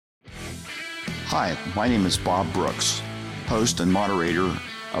Hi, my name is Bob Brooks, host and moderator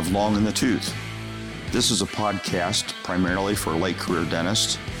of Long in the Tooth. This is a podcast primarily for late career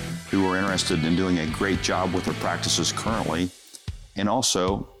dentists who are interested in doing a great job with their practices currently and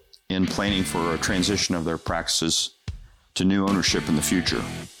also in planning for a transition of their practices to new ownership in the future.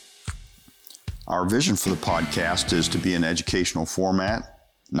 Our vision for the podcast is to be an educational format,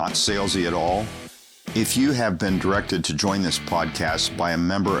 not salesy at all. If you have been directed to join this podcast by a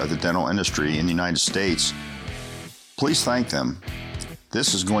member of the dental industry in the United States, please thank them.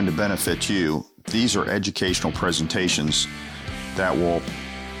 This is going to benefit you. These are educational presentations that will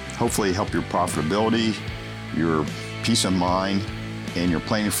hopefully help your profitability, your peace of mind, and your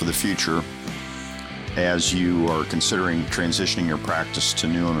planning for the future as you are considering transitioning your practice to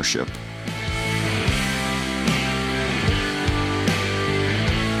new ownership.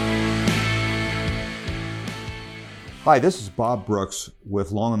 Hi, this is Bob Brooks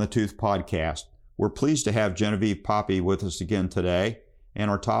with Long in the Tooth podcast. We're pleased to have Genevieve Poppe with us again today,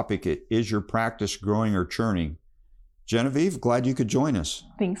 and our topic is your practice growing or churning? Genevieve, glad you could join us.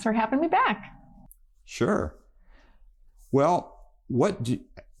 Thanks for having me back. Sure. Well, what do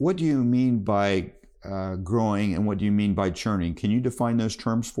you mean by growing and what do you mean by churning? Can you define those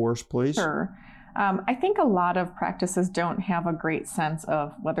terms for us, please? Sure. I think a lot of practices don't have a great sense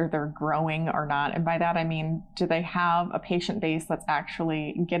of whether they're growing or not. And by that, I mean, do they have a patient base that's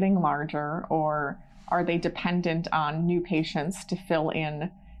actually getting larger, or are they dependent on new patients to fill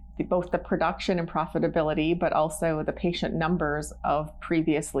in both the production and profitability, but also the patient numbers of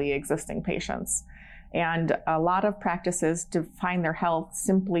previously existing patients? And a lot of practices define their health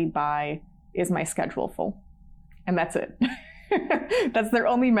simply by, is my schedule full? And that's it. That's their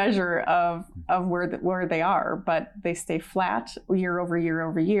only measure of where they are, but they stay flat year over year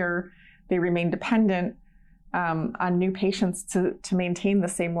over year. They remain dependent on new patients to maintain the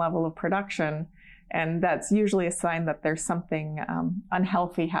same level of production. And that's usually a sign that there's something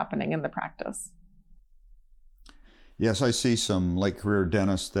unhealthy happening in the practice. Yes, I see some late career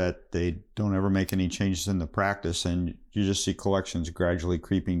dentists that they don't ever make any changes in the practice, and you just see collections gradually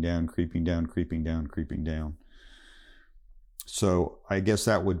creeping down. So I guess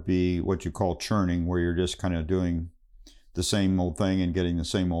that would be what you call churning, where you're just kind of doing the same old thing and getting the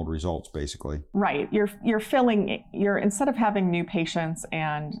same old results, basically. Right. You're instead of having new patients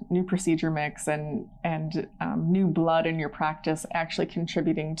and new procedure mix and new blood in your practice actually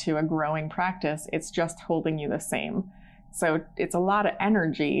contributing to a growing practice, it's just holding you the same. So it's a lot of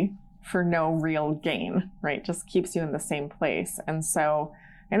energy for no real gain, right? Just keeps you in the same place. And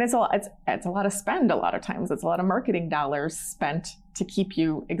it's a lot of spend a lot of times. It's a lot of marketing dollars spent to keep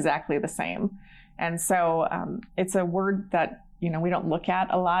you exactly the same. And so it's a word that, we don't look at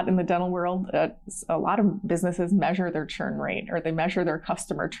a lot in the dental world. A lot of businesses measure their churn rate, or they measure their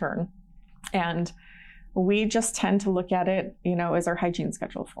customer churn. And we just tend to look at it, is our hygiene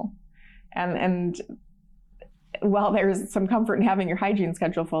schedule full? And while there's some comfort in having your hygiene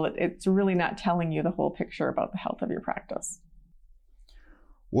schedule full, it's really not telling you the whole picture about the health of your practice.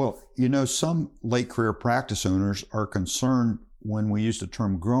 Well, some late career practice owners are concerned when we use the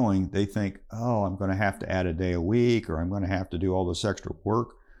term growing. They think, oh, I'm going to have to add a day a week, or I'm going to have to do all this extra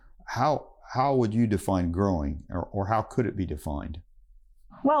work. How would you define growing, or how could it be defined?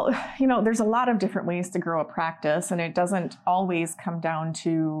 Well, there's a lot of different ways to grow a practice, and it doesn't always come down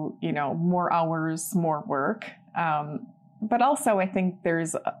to, more hours, more work. But also I think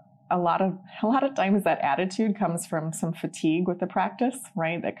there's a lot of times that attitude comes from some fatigue with the practice,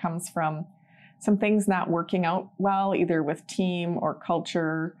 right? That comes from some things not working out well, either with team or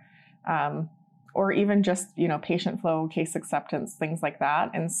culture, or even just, patient flow, case acceptance, things like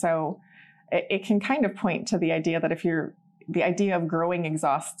that. And so it can kind of point to the idea that if the idea of growing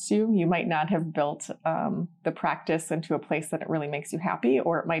exhausts you, you might not have built the practice into a place that it really makes you happy,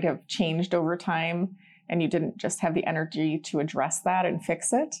 or it might have changed over time and you didn't just have the energy to address that and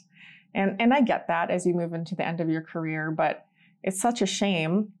fix it. And I get that as you move into the end of your career, but it's such a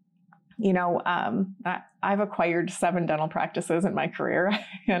shame. I've acquired 7 dental practices in my career,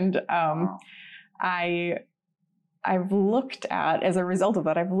 and I've looked at, as a result of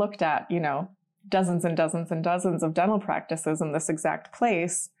that, dozens and dozens and dozens of dental practices in this exact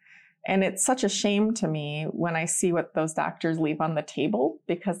place. And it's such a shame to me when I see what those doctors leave on the table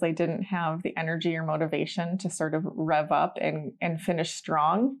because they didn't have the energy or motivation to sort of rev up and finish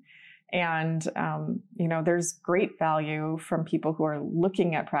strong. And, there's great value from people who are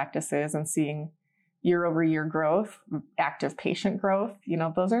looking at practices and seeing year over year growth, active patient growth.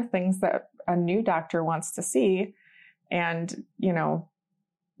 Those are things that a new doctor wants to see. And,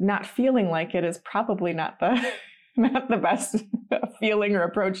 not feeling like it is probably not the not the best feeling or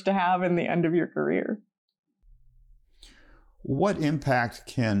approach to have in the end of your career. What impact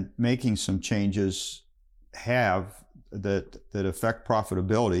can making some changes have that affect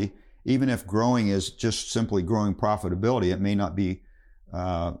profitability? Even if growing is just simply growing profitability, it may not be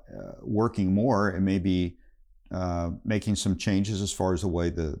working more. It may be making some changes as far as the way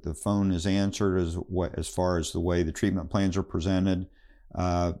the phone is answered, as far as the way the treatment plans are presented,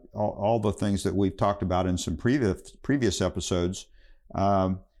 all the things that we've talked about in some previous episodes.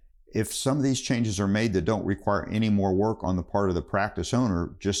 If some of these changes are made that don't require any more work on the part of the practice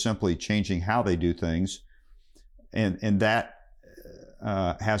owner, just simply changing how they do things, and that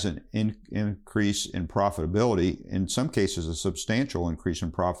has an increase in profitability, in some cases a substantial increase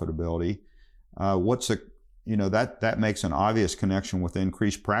in profitability, that makes an obvious connection with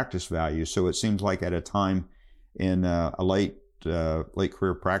increased practice value. So it seems like at a time in a late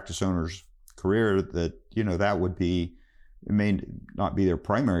career practice owner's career that, that would be, it may not be their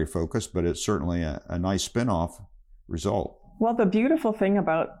primary focus, but it's certainly a nice spin-off result. Well, the beautiful thing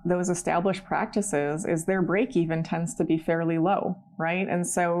about those established practices is their break even tends to be fairly low, right? And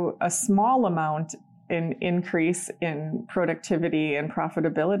so a small amount in increase in productivity and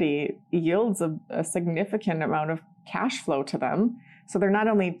profitability yields a significant amount of cash flow to them. So they're not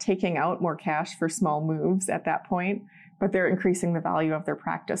only taking out more cash for small moves at that point, but they're increasing the value of their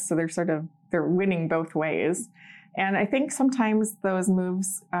practice. So they're winning both ways. And I think sometimes those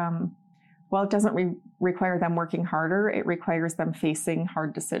moves, it doesn't require them working harder, it requires them facing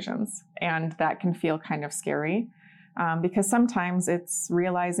hard decisions. And that can feel kind of scary because sometimes it's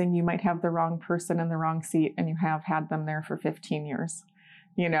realizing you might have the wrong person in the wrong seat and you have had them there for 15 years,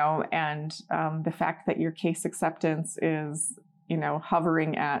 and the fact that your case acceptance is,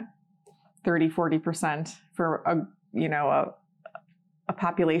 hovering at 30, 40% for a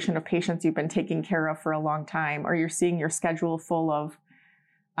population of patients you've been taking care of for a long time, or you're seeing your schedule full of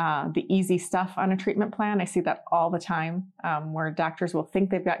the easy stuff on a treatment plan. I see that all the time, where doctors will think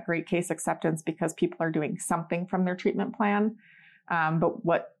they've got great case acceptance because people are doing something from their treatment plan. But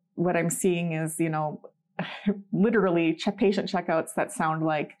what I'm seeing is, literally patient checkouts that sound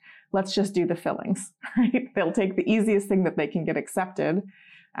like, let's just do the fillings, right? They'll take the easiest thing that they can get accepted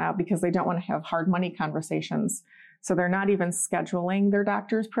because they don't want to have hard money conversations. So they're not even scheduling their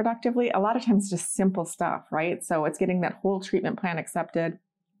doctors productively. A lot of times just simple stuff, right? So it's getting that whole treatment plan accepted.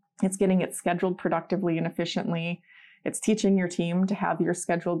 It's getting it scheduled productively and efficiently. It's teaching your team to have your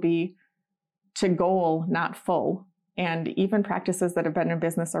schedule be to goal, not full. And even practices that have been in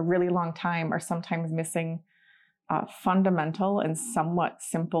business a really long time are sometimes missing fundamental and somewhat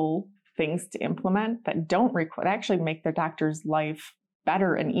simple things to implement that actually make their doctor's life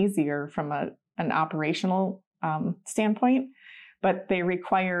better and easier from an operational standpoint, but they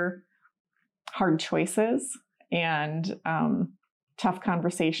require hard choices and tough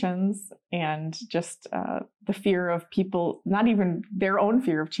conversations and just the fear of people, not even their own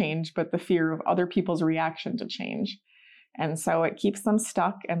fear of change, but the fear of other people's reaction to change. And so it keeps them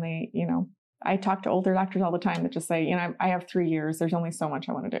stuck. And they, I talk to older doctors all the time that just say, I have 3 years, there's only so much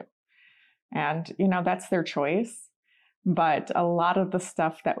I want to do. And, that's their choice. But a lot of the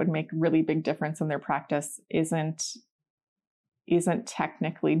stuff that would make really big difference in their practice isn't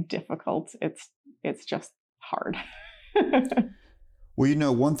technically difficult. It's just hard.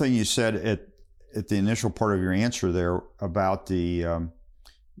 Well, one thing you said at the initial part of your answer there about the,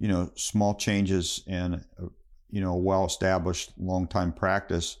 small changes in, a well-established long-time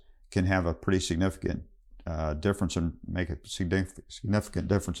practice can have a pretty significant difference and make a significant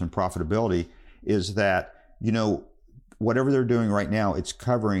difference in profitability is that, whatever they're doing right now, it's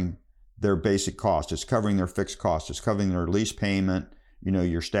covering their basic cost. It's covering their fixed cost. It's covering their lease payment,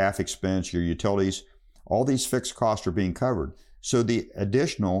 your staff expense, your utilities. All these fixed costs are being covered. So the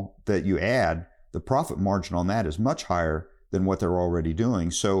additional that you add, the profit margin on that is much higher than what they're already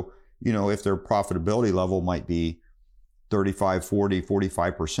doing. So, if their profitability level might be 35, 40,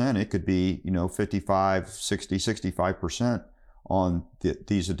 45%, it could be, 55, 60, 65% on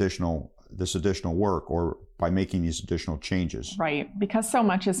this additional work or by making these additional changes. Right. Because so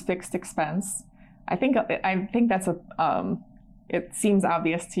much is fixed expense. I think that's it seems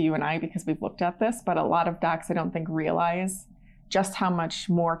obvious to you and I because we've looked at this, but a lot of docs I don't think realize just how much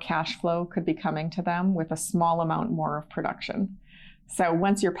more cash flow could be coming to them with a small amount more of production. So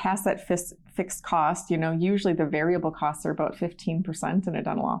once you're past that fixed cost, usually the variable costs are about 15% in a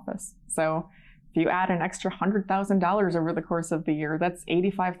dental office. So if you add an extra $100,000 over the course of the year, that's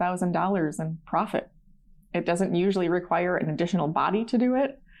 $85,000 in profit. It doesn't usually require an additional body to do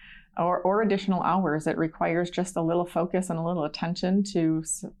it or additional hours. It requires just a little focus and a little attention to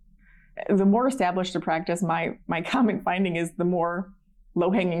the more established a practice, my common finding is the more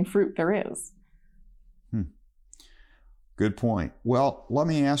low-hanging fruit there is. Good point. Well, let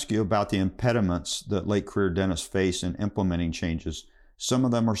me ask you about the impediments that late career dentists face in implementing changes. Some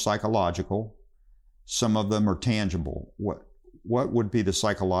of them are psychological, some of them are tangible. What would be the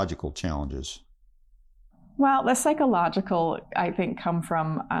psychological challenges? Well, the psychological, I think, come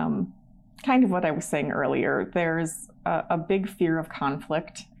from kind of what I was saying earlier. There's a big fear of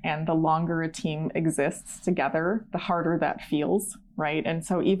conflict, and the longer a team exists together, the harder that feels, right? And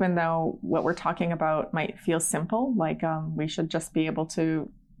so even though what we're talking about might feel simple, like we should just be able to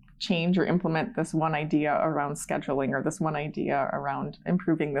change or implement this one idea around scheduling or this one idea around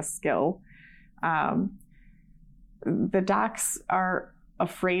improving this skill, the docs are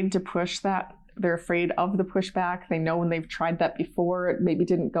afraid to push that. They're afraid of the pushback. They know when they've tried that before, it maybe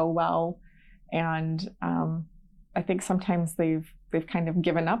didn't go well. And I think sometimes they've kind of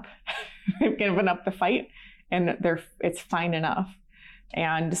given up. They've given up the fight, and it's fine enough.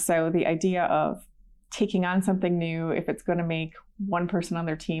 And so the idea of taking on something new, if it's going to make one person on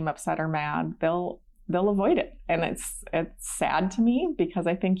their team upset or mad, they'll avoid it. And it's sad to me, because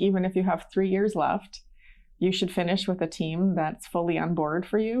I think even if you have 3 years left, you should finish with a team that's fully on board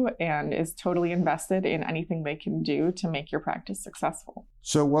for you and is totally invested in anything they can do to make your practice successful.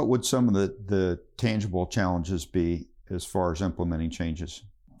 So what would some of the tangible challenges be as far as implementing changes?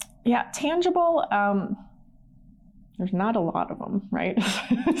 Yeah, tangible, there's not a lot of them, right?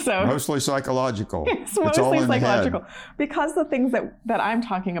 So mostly psychological. It's mostly psychological. Because the things that I'm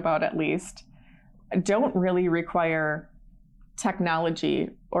talking about, at least, don't really require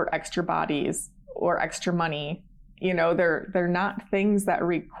technology or extra bodies or extra money. You know, they're not things that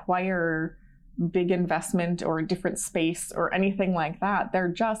require big investment or a different space or anything like that.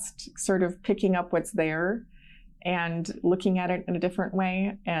 They're just sort of picking up what's there and looking at it in a different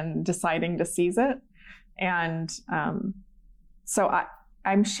way and deciding to seize it. And so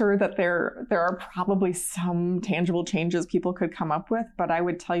I'm sure that there are probably some tangible changes people could come up with, but I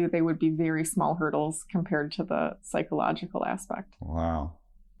would tell you they would be very small hurdles compared to the psychological aspect. Wow.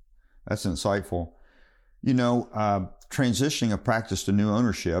 That's insightful. You know, transitioning a practice to new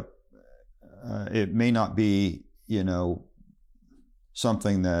ownership, it may not be, you know,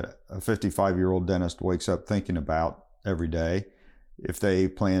 something that a 55-year-old dentist wakes up thinking about every day if they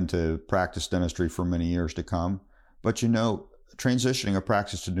plan to practice dentistry for many years to come. But, you know, transitioning a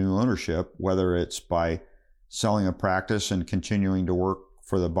practice to new ownership, whether it's by selling a practice and continuing to work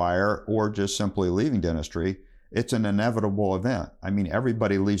for the buyer or just simply leaving dentistry, it's an inevitable event. I mean,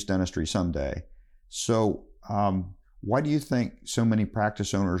 everybody leaves dentistry someday. So why do you think so many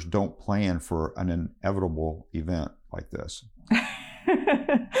practice owners don't plan for an inevitable event like this?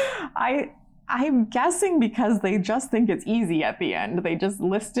 I'm guessing because they just think it's easy at the end. They just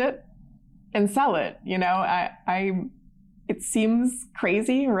list it and sell it. You know, it seems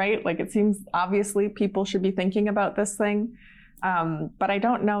crazy, right? Like, it seems obviously people should be thinking about this thing. But I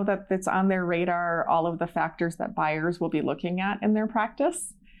don't know that it's on their radar, all of the factors that buyers will be looking at in their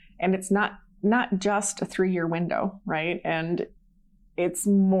practice. And it's not just a 3-year window, right? And it's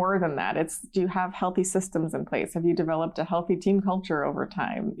more than that. It's, do you have healthy systems in place? Have you developed a healthy team culture over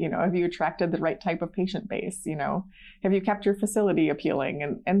time? You know, have you attracted the right type of patient base? You know, have you kept your facility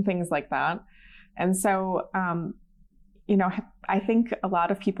appealing and things like that? And so, you know, I think a lot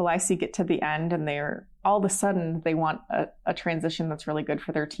of people I see get to the end and they're all of a sudden they want a transition that's really good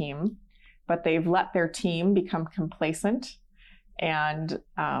for their team, but they've let their team become complacent and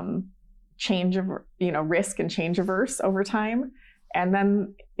risk and change averse over time. And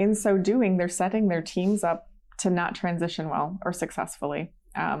then in so doing, they're setting their teams up to not transition well or successfully,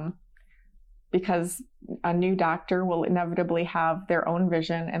 because a new doctor will inevitably have their own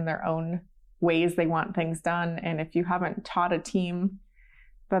vision and their own ways they want things done. And if you haven't taught a team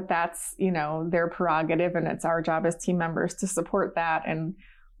that that's, you know, their prerogative, and it's our job as team members to support that, and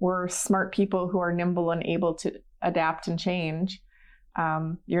we're smart people who are nimble and able to adapt and change,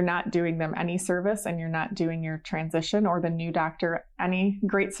 you're not doing them any service, and you're not doing your transition or the new doctor any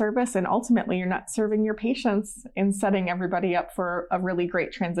great service. And ultimately, you're not serving your patients in setting everybody up for a really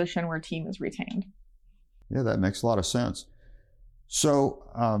great transition where team is retained. Yeah, that makes a lot of sense.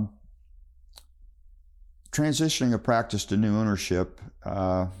 So transitioning a practice to new ownership,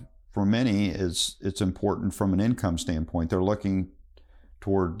 for many, it's important from an income standpoint. They're looking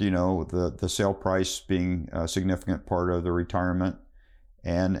toward, you know, the sale price being a significant part of the retirement.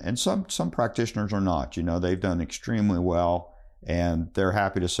 And some practitioners are not. You know, they've done extremely well and they're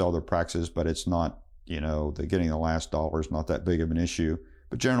happy to sell their practices, but it's not, you know, getting the last dollar is not that big of an issue.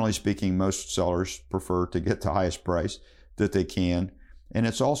 But generally speaking, most sellers prefer to get the highest price that they can. And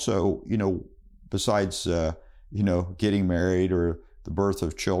it's also, besides, getting married or the birth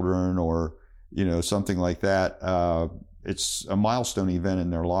of children or, something like that, it's a milestone event in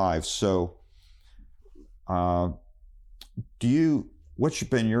their lives. So what's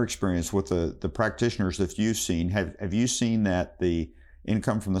been your experience with the practitioners that you've seen? Have you seen that the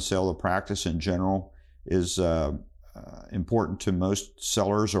income from the sale of the practice in general is important to most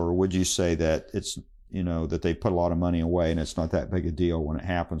sellers, or would you say that it's, that they put a lot of money away and it's not that big a deal when it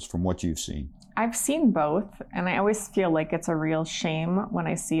happens from what you've seen? I've seen both, and I always feel like it's a real shame when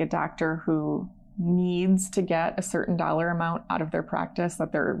I see a doctor who needs to get a certain dollar amount out of their practice,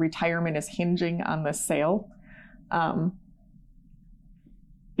 that their retirement is hinging on this sale,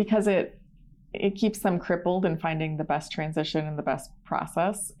 because it keeps them crippled in finding the best transition and the best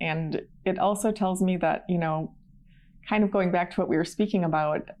process. And it also tells me that, kind of going back to what we were speaking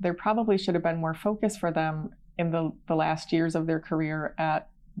about, there probably should have been more focus for them in the last years of their career at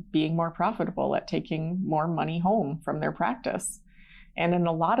being more profitable, at taking more money home from their practice. And in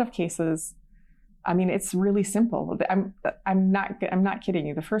a lot of cases, I mean, it's really simple. I'm not kidding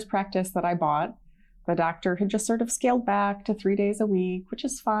you. The first practice that I bought, the doctor had just sort of scaled back to 3 days a week, which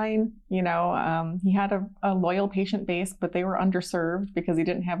is fine. He had a loyal patient base, but they were underserved because he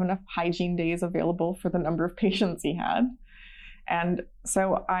didn't have enough hygiene days available for the number of patients he had. And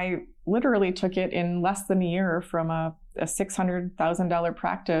so I literally took it in less than a year from a $600,000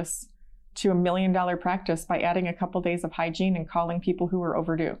 practice to $1 million practice by adding a couple days of hygiene and calling people who were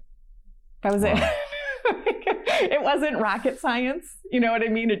overdue. That was it. It wasn't rocket science. You know what I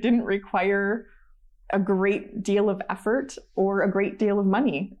mean? It didn't require a great deal of effort or a great deal of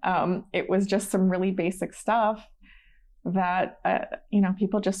money. It was just some really basic stuff that,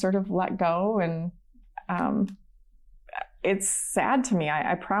 people just sort of let go. And it's sad to me.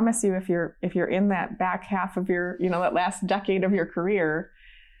 I promise you, if you're in that back half of your, that last decade of your career,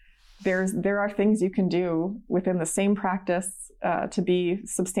 there are things you can do within the same practice to be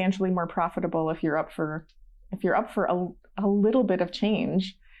substantially more profitable if you're up for a little bit of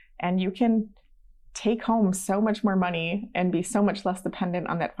change, and you can take home so much more money and be so much less dependent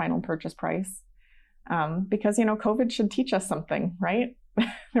on that final purchase price. Because, COVID should teach us something, right?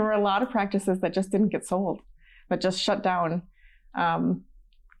 There were a lot of practices that just didn't get sold, that just shut down.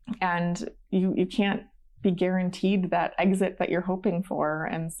 And you can't be guaranteed that exit that you're hoping for.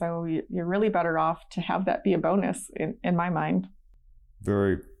 And so you're really better off to have that be a bonus in my mind.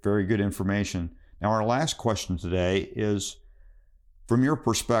 Very, very good information. Now, our last question today is, from your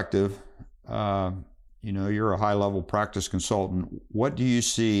perspective, you're a high-level practice consultant. What do you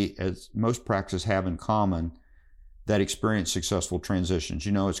see as most practices have in common that experience successful transitions?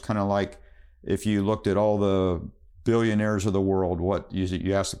 It's kind of like if you looked at all the billionaires of the world,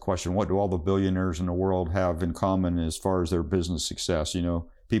 you ask the question, what do all the billionaires in the world have in common as far as their business success?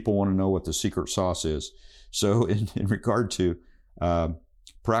 People want to know what the secret sauce is. So in regard to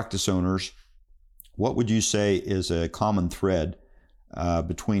practice owners, what would you say is a common thread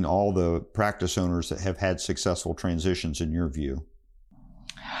between all the practice owners that have had successful transitions in your view?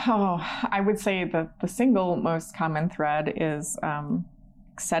 Oh, I would say that the single most common thread is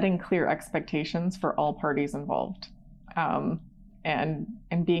setting clear expectations for all parties involved, and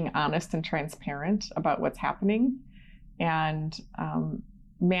being honest and transparent about what's happening, and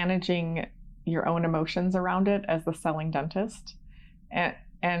managing your own emotions around it as the selling dentist.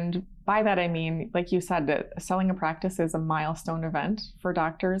 And by that, I mean, like you said, that selling a practice is a milestone event for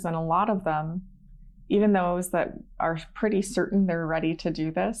doctors. And a lot of them, even those that are pretty certain they're ready to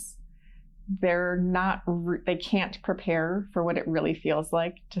do this, they can't prepare for what it really feels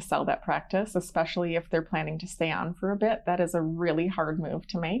like to sell that practice, especially if they're planning to stay on for a bit. That is a really hard move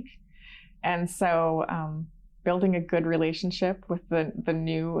to make. And so building a good relationship with the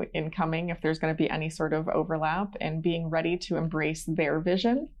new incoming, if there's going to be any sort of overlap, and being ready to embrace their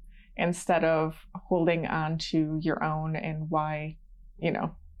vision instead of holding on to your own and why,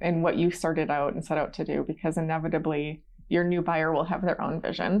 and what you started out and set out to do, because inevitably your new buyer will have their own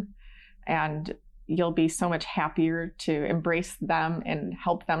vision, and you'll be so much happier to embrace them and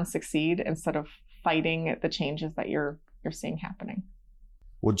help them succeed instead of fighting the changes that you're seeing happening.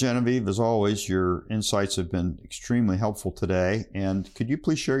 Well, Genevieve, as always, your insights have been extremely helpful today. And could you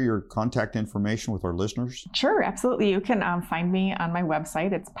please share your contact information with our listeners? Sure, absolutely. You can find me on my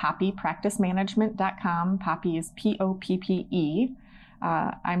website. It's poppypracticemanagement.com. Poppy is Poppe.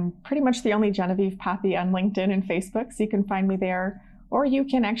 I'm pretty much the only Genevieve Poppe on LinkedIn and Facebook, so you can find me there. Or you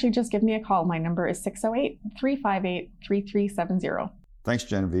can actually just give me a call. My number is 608-358-3370. Thanks,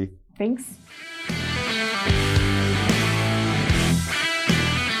 Genevieve. Thanks.